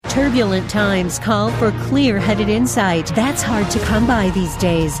Turbulent times call for clear-headed insight. That's hard to come by these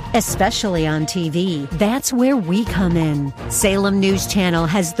days, especially on TV. That's where we come in. Salem News Channel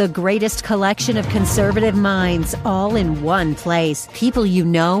has the greatest collection of conservative minds all in one place. People you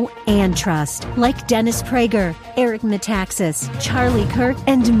know and trust, like Dennis Prager, Eric Metaxas, Charlie Kirk,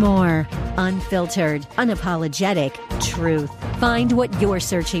 and more. Unfiltered, unapologetic truth. Find what you're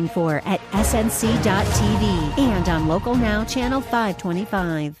searching for at snc.tv and on Local Now, Channel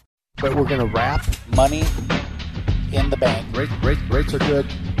 525. But we're going to wrap Money in the bank. Rates are good.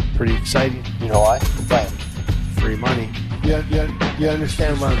 Pretty exciting. You know why? Why? Free money. You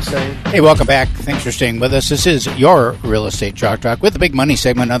understand what I'm saying? Hey, welcome back. Thanks for staying with us. This is your Real Estate Chalk Talk with the big money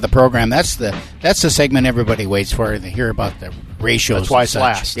segment of the program. That's the segment everybody waits for. They hear about the ratios. That's why it's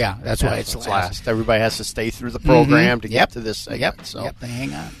last. Yeah, that's why it's last. Everybody has to stay through the program to get to this segment. Yep, they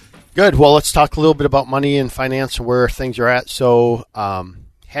hang on. Good. Well, let's talk a little bit about money and finance and where things are at. So,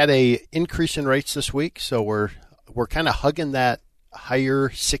 had a increase in rates this week, so we're kind of hugging that higher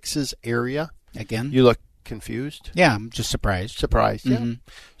sixes area. Again? You look confused. Yeah, I'm just surprised. Yeah.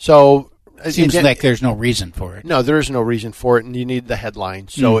 So it seems like there's no reason for it. No, there is no reason for it, and you need the headline.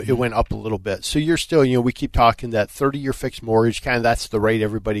 So it went up a little bit. So you're still, we keep talking that 30-year fixed mortgage, kind of that's the rate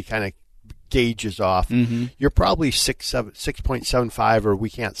everybody kind of gauges off. You're probably 6.75, or we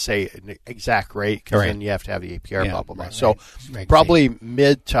can't say an exact rate because then you have to have the APR, blah, blah, blah. So probably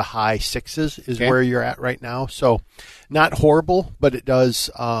mid to high sixes is where you're at right now. So not horrible, but it does,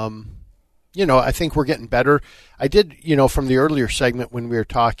 I think we're getting better. I did, from the earlier segment when we were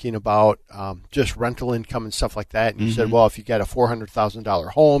talking about just rental income and stuff like that, and you said, well, if you got a $400,000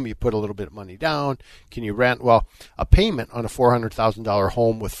 home, you put a little bit of money down, can you rent? Well, a payment on a $400,000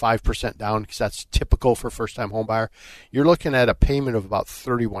 home with 5% down, because that's typical for a first-time home buyer, you're looking at a payment of about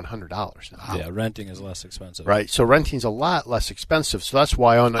 $3,100 now. Yeah, renting is less expensive. Right, so renting's a lot less expensive, so that's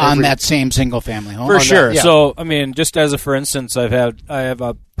why on that same single-family home? For sure. So, just as a for instance, I have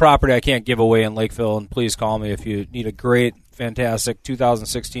a property I can't give away in Lakeville, and please call me if you need a great, fantastic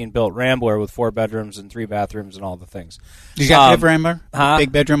 2016 built Rambler with 4 bedrooms and 3 bathrooms and all the things. You got a Rambler?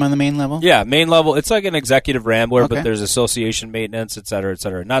 Big bedroom on the main level? Yeah, main level. It's like an executive Rambler, but there's association maintenance, et cetera, et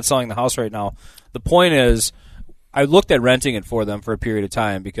cetera. Not selling the house right now. The point is, I looked at renting it for them for a period of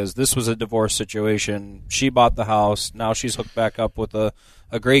time because this was a divorce situation. She bought the house. Now she's hooked back up with a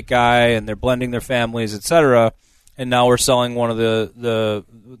great guy, and they're blending their families, et cetera. And now we're selling one of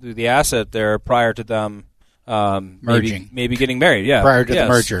the asset there prior to them merging, maybe getting married. Yeah, prior to the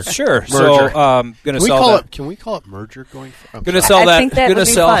merger. Sure. Merger. So going to sell that. Can we call it merger going? Going to sell that. I think that would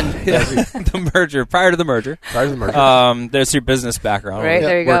be fun. The merger prior to the merger. There's your business background. Right,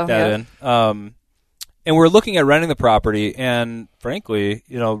 there you go. Work that in. And we're looking at renting the property, and frankly,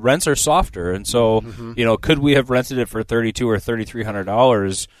 rents are softer. And so, could we have rented it for $3,200 or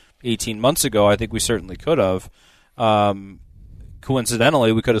 $3,300 18 months ago? I think we certainly could have.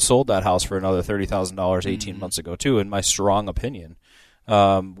 Coincidentally, we could have sold that house for another $30,000 18 months ago, too, in my strong opinion.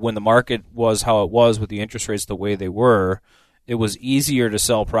 When the market was how it was with the interest rates the way they were, it was easier to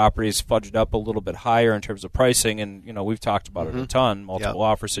sell properties fudged up a little bit higher in terms of pricing. And, we've talked about it a ton, multiple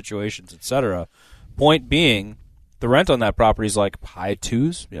offer situations, et cetera. Point being, the rent on that property is like high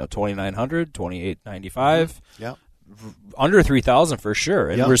twos, $2,900, $2,895, under $3,000 for sure.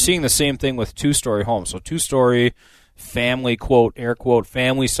 And we're seeing the same thing with 2-story homes. So 2-story family, quote, air quote,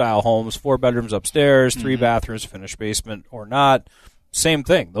 family style homes, 4 bedrooms upstairs, 3 bathrooms, finished basement or not. Same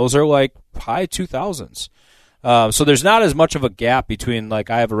thing. Those are like high 2,000s. So there's not as much of a gap between, like,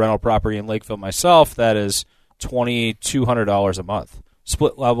 I have a rental property in Lakeville myself that is $2,200 a month.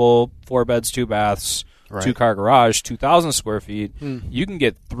 Split level, 4 beds, 2 baths, 2-car garage, 2,000 square feet. You can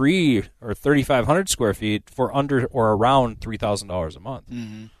get 3 or 3,500 square feet for under or around $3,000 a month.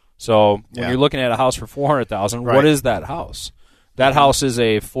 So when you're looking at a house for $400,000, what is that house? That house is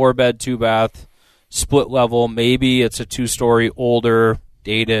a 4-bed, 2-bath, split level. Maybe it's a 2-story, older,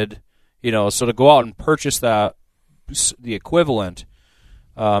 dated. So to go out and purchase that, the equivalent.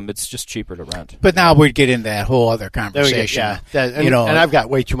 It's just cheaper to rent. But now we'd get into that whole other conversation. And I've got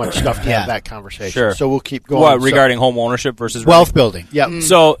way too much stuff to have that conversation. Sure. So we'll keep going. Regarding home ownership versus wealth building. Yeah.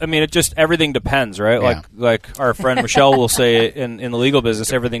 So it just everything depends, right? Like our friend Michelle will say in the legal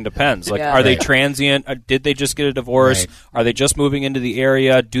business, everything depends. Like, are they transient? Did they just get a divorce? Are they just moving into the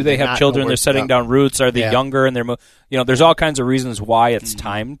area? Do they have children? They're setting down roots. Are they younger and they're there's all kinds of reasons why it's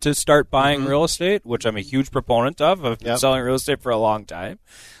time to start buying real estate, which I'm a huge proponent of. I've been selling real estate for a long time.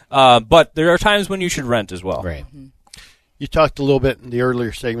 But there are times when you should rent as well. Right. You talked a little bit in the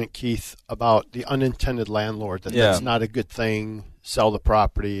earlier segment, Keith, about the unintended landlord, that's not a good thing, sell the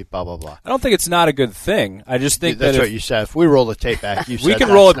property, blah, blah, blah. I don't think it's not a good thing. I just think that's what you said. If we roll the tape back, you said we can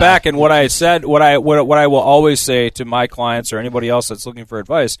roll it back. And what I said, what I will always say to my clients or anybody else that's looking for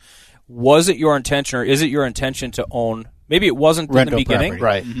advice, was it your intention or is it your intention to own? Maybe it wasn't rental in the beginning,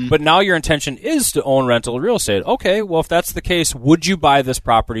 property. Right? But now your intention is to own rental real estate. Okay, well, if that's the case, would you buy this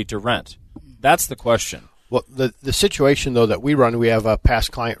property to rent? That's the question. Well, the situation, though, that we run, we have a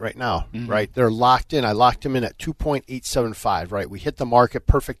past client right now, right? They're locked in. I locked them in at 2.875, right? We hit the market,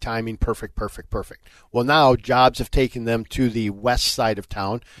 perfect timing, perfect. Well, now jobs have taken them to the west side of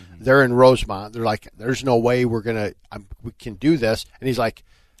town. They're in Rosemont. They're like, there's no way we can do this. And he's like,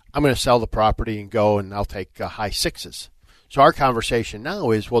 I'm going to sell the property and go, and I'll take high sixes. So our conversation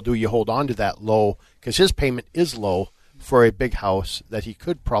now is, well, do you hold on to that low? Because his payment is low for a big house that he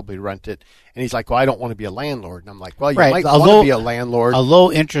could probably rent it. And he's like, well, I don't want to be a landlord. And I'm like, well, you might want to be a landlord. A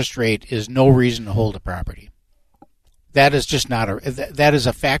low interest rate is no reason to hold a property. That is just not that is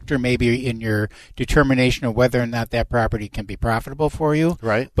a factor maybe in your determination of whether or not that property can be profitable for you.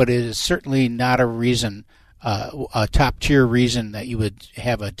 Right. But it is certainly not a reason, a top tier reason that you would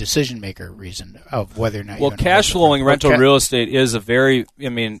have a decision maker reason of whether or not. Well, cash flowing rental real estate is a very,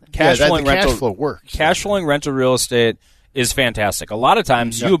 cash flowing rental cash flow works. Cash flowing rental real estate is fantastic. A lot of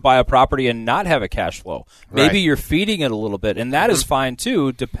times you would buy a property and not have a cash flow. Maybe you're feeding it a little bit, and that is fine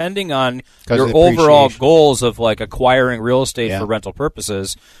too, depending on your overall goals of like acquiring real estate for rental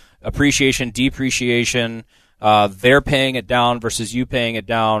purposes. Appreciation, depreciation, they're paying it down versus you paying it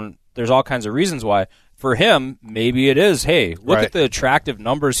down. There's all kinds of reasons why. For him, maybe it is, hey, look at the attractive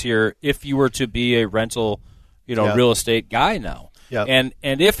numbers here if you were to be a rental, real estate guy now. Yep. And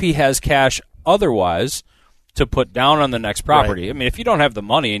if he has cash otherwise to put down on the next property. I mean, if you don't have the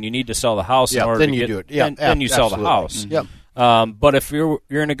money and you need to sell the house in order then to you get, do it. then you sell the house. Yep. But if you're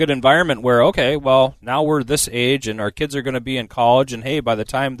in a good environment where, okay, well, now we're this age and our kids are going to be in college, and hey, by the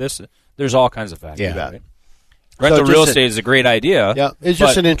time there's all kinds of factors. Yeah. Right? Rental real estate is a great idea. Yeah, it's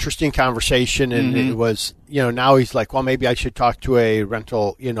just an interesting conversation, and it was, now he's like, well, maybe I should talk to a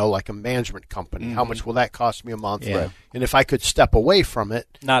rental, like a management company. How much will that cost me a month? Yeah. And if I could step away from it,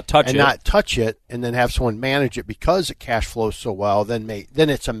 not touch it, and then have someone manage it because it cash flows so well, then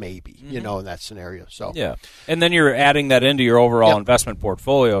it's a maybe, in that scenario. So yeah, and then you're adding that into your overall investment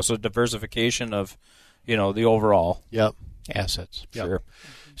portfolio, so diversification of, the overall assets. Yep. Sure.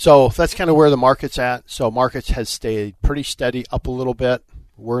 So that's kind of where the market's at. So markets has stayed pretty steady, up a little bit.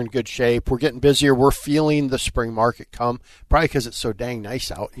 We're in good shape. We're getting busier. We're feeling the spring market come, probably because it's so dang nice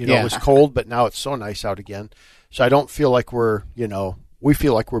out. It was cold, but now it's so nice out again. So I don't feel like we're, we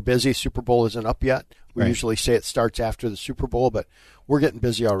feel like we're busy. Super Bowl isn't up yet. We usually say it starts after the Super Bowl, but we're getting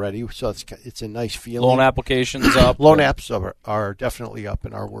busy already. So it's a nice feeling. Loan applications up. Loan apps are definitely up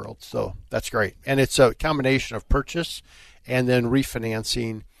in our world. So that's great. And it's a combination of purchase and then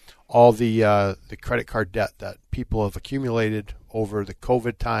refinancing all the credit card debt that people have accumulated over the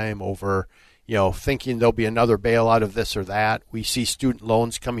COVID time, over thinking there'll be another bailout of this or that. We see student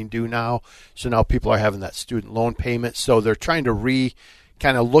loans coming due now, so now people are having that student loan payment. So they're trying to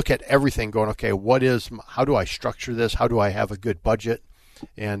kind of look at everything, going, okay, how do I structure this? How do I have a good budget?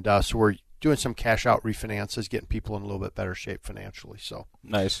 And so we're doing some cash out refinances, getting people in a little bit better shape financially. So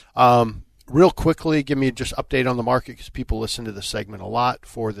nice. Real quickly, give me just update on the market because people listen to this segment a lot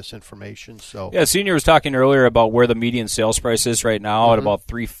for this information. So yeah, Senior was talking earlier about where the median sales price is right now at about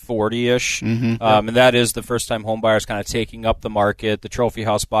 $340-ish, and that is the first-time home buyers kind of taking up the market. The trophy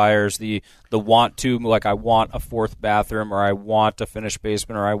house buyers, the want to, like I want a fourth bathroom, or I want a finished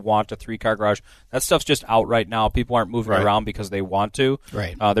basement, or I want a 3-car garage. That stuff's just out right now. People aren't moving around because they want to.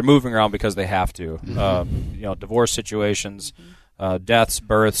 Right. They're moving around because they have to. Divorce situations, deaths,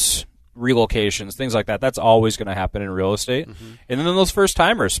 births, relocations, things like that. That's always going to happen in real estate. And then those first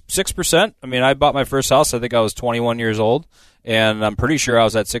timers, 6%. I mean, I bought my first house, I think I was 21 years old, and I'm pretty sure I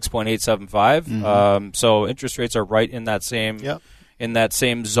was at 6.875. So interest rates are right in that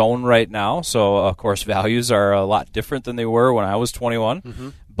same zone right now. So of course values are a lot different than they were when I was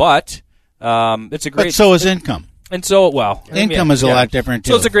 21. But it's a great. But so is income. And so, income is a lot different,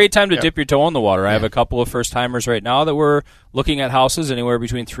 too. So it's a great time to dip your toe in the water. I have a couple of first-timers right now that we're looking at houses anywhere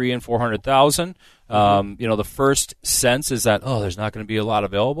between $300,000 and $400,000. The first sense is that, there's not going to be a lot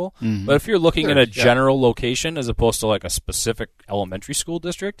available. But if you're looking in a general location as opposed to like a specific elementary school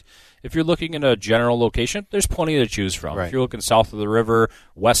district, if you're looking in a general location, there's plenty to choose from. Right. If you're looking south of the river,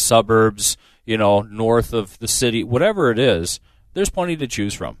 west suburbs, north of the city, whatever it is, there's plenty to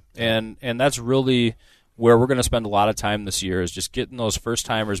choose from. And that's really where we're going to spend a lot of time this year is just getting those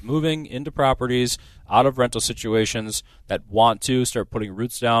first-timers moving into properties, out of rental situations that want to start putting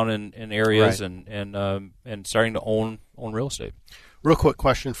roots down in areas and starting to own real estate. Real quick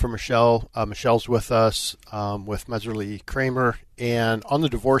question for Michelle. Michelle's with us with Meserly Kramer. And on the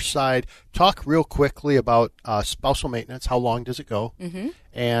divorce side, talk real quickly about spousal maintenance. How long does it go? Mm-hmm.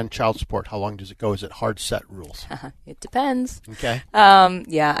 And child support. How long does it go? Is it hard set rules? It depends. Okay.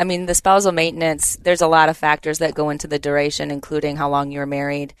 Yeah, I mean, the spousal maintenance, there's a lot of factors that go into the duration, including how long you're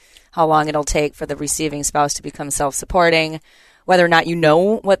married, how long it'll take for the receiving spouse to become self-supporting, whether or not you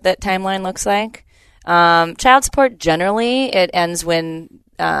know what that timeline looks like. Child support, generally, it ends when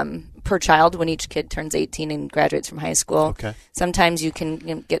per child when each kid turns 18 and graduates from high school. Okay. Sometimes you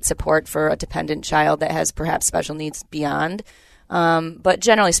can get support for a dependent child that has perhaps special needs beyond. But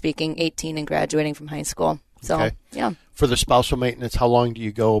generally speaking, 18 and graduating from high school. So, okay. Yeah. For the spousal maintenance, how long do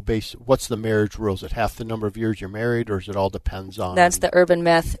you go? What's the marriage rule? Is it half the number of years you're married, or is it all depends on? That's the urban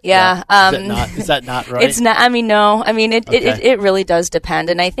myth. Yeah. Is that not right? It's not. I mean, no. I mean, it really does depend,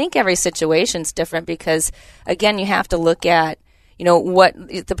 and I think every situation's different because, again, you have to look at, what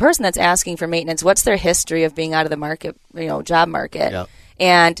the person that's asking for maintenance. What's their history of being out of the market, job market, Yep.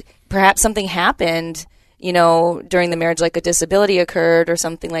 And perhaps something happened, during the marriage, like a disability occurred or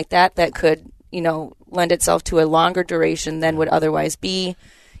something like that could, lend itself to a longer duration than would otherwise be.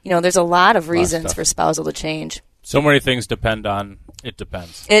 There's a lot of reasons for spousal to change. So many things depend on. It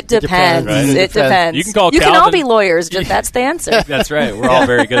depends. It depends. Right? It depends. You can call You Calvin. can all be lawyers. That's the answer. That's right. We're all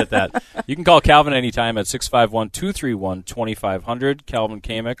very good at that. You can call Calvin anytime at 651-231-2500. Calvin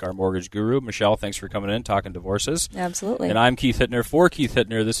Kamick, our mortgage guru. Michelle, thanks for coming in, talking divorces. Absolutely. And I'm Keith Hittner for Keith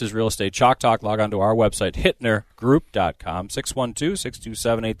Hittner. This is Real Estate Chalk Talk. Log on to our website, hittnergroup.com,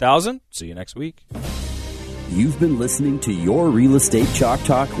 612-627-8000. See you next week. You've been listening to Your Real Estate Chalk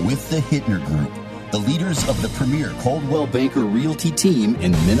Talk with the Hittner Group, the leaders of the premier Coldwell Banker Realty team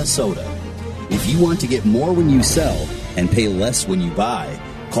in Minnesota. If you want to get more when you sell and pay less when you buy,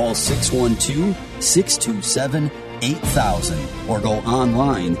 call 612-627-8000 or go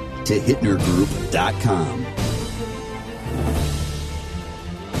online to hittnergroup.com.